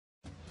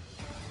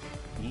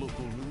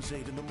Local News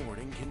 8 in the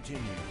morning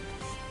continues.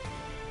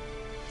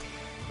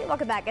 Hey,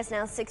 welcome back. It's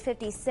now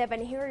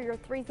 6:57. Here are your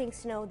three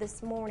things to know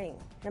this morning.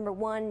 Number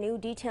one, new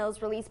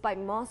details released by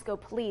Moscow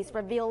police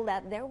reveal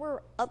that there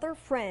were other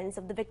friends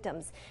of the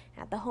victims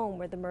at the home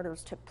where the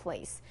murders took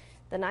place.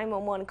 The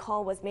 911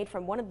 call was made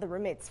from one of the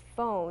roommates'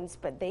 phones,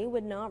 but they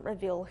would not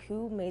reveal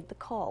who made the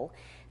call.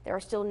 There are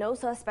still no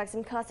suspects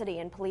in custody,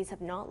 and police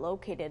have not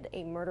located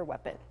a murder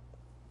weapon.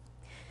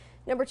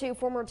 Number two,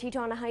 former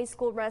Teton High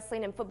School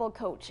wrestling and football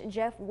coach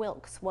Jeff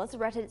Wilkes was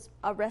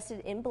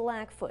arrested in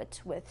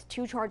Blackfoot with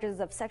 2 charges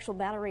of sexual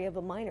battery of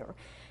a minor.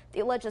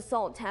 The alleged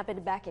assault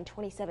happened back in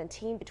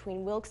 2017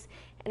 between Wilkes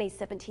and a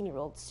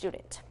 17-year-old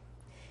student.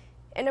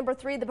 And number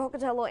three, the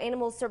Pocatello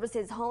Animal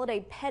Services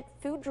Holiday Pet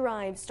Food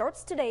Drive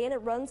starts today and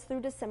it runs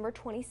through December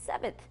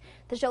 27th.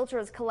 The shelter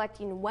is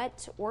collecting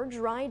wet or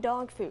dry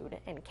dog food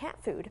and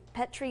cat food,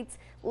 pet treats,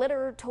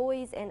 litter,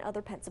 toys, and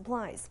other pet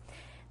supplies.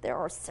 There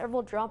are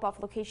several drop-off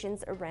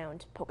locations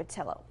around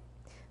Pocatello.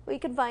 Well, you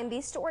can find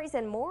these stories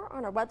and more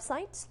on our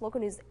website,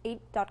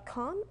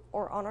 localnews8.com,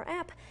 or on our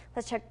app.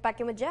 Let's check back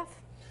in with Jeff.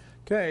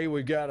 Okay,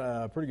 we've got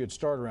a pretty good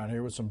start around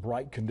here with some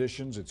bright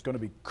conditions. It's going to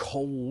be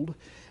cold,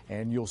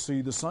 and you'll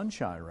see the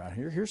sunshine around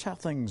here. Here's how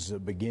things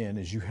begin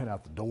as you head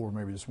out the door,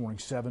 maybe this morning,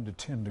 7 to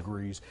 10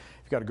 degrees.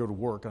 You've got to go to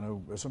work. I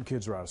know some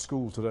kids are out of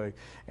school today,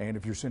 and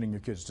if you're sending your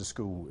kids to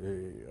school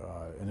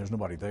and there's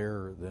nobody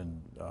there,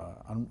 then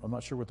I'm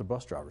not sure what the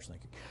bus driver's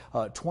thinking.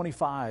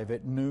 25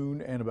 at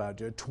noon and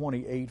about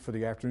 28 for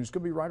the afternoon. It's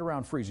going to be right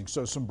around freezing.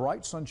 So some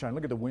bright sunshine.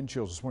 Look at the wind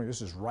chills this morning.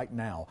 This is right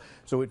now,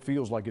 so it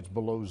feels like it's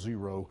below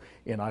zero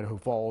in Idaho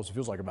Falls. It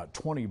feels like about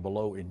 20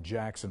 below in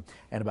Jackson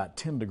and about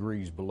 10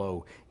 degrees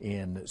below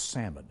in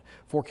Salmon.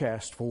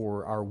 Forecast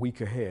for our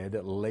week ahead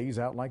lays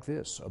out like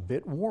this: a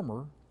bit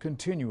warmer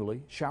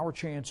continually, shower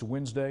chance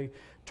Wednesday,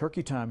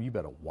 turkey time. You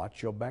better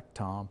watch your back,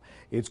 Tom.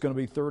 It's going to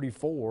be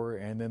 34,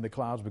 and then the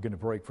clouds begin to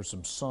break for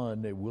some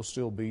sun. It will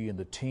still be in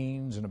the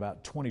teens and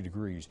about 20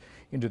 degrees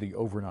into the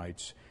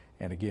overnights.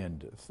 And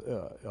again,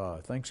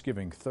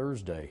 Thanksgiving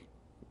Thursday,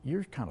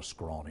 you're kind of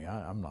scrawny.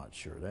 I'm not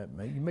sure. That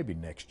maybe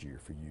next year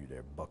for you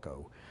there,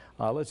 bucko.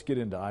 Let's get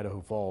into Idaho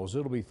Falls.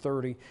 It'll be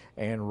 30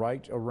 and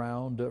right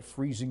around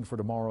freezing for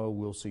tomorrow.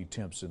 We'll see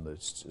temps in the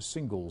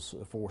singles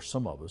for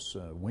some of us.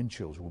 Wind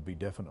chills will be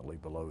definitely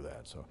below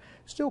that. So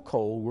still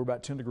cold. We're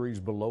about 10 degrees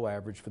below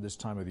average for this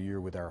time of the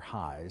year with our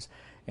highs.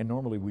 And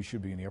normally we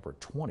should be in the upper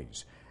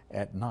 20s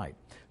at night.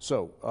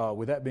 So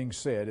with that being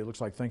said, it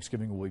looks like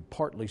Thanksgiving will be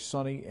partly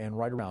sunny and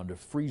right around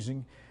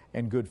freezing,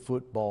 and good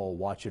football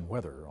watching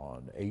weather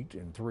on 8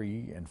 and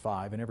 3 and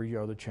 5 and every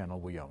other channel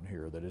we own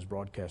here that is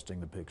broadcasting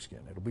the pigskin.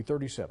 It'll be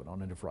 37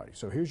 on into Friday.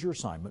 So here's your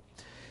assignment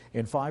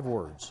in 5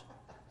 words.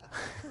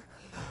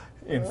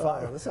 In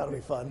 5. This ought to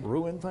be fun.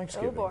 Ruin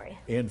Thanksgiving. Oh boy.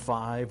 In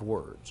 5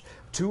 words.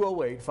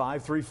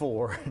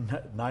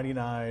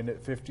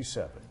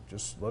 208-534-9957.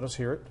 Just let us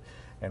hear it,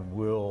 and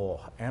we'll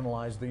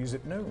analyze these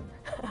at noon.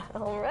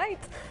 All right.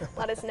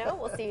 Let us know.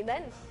 We'll see you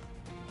then.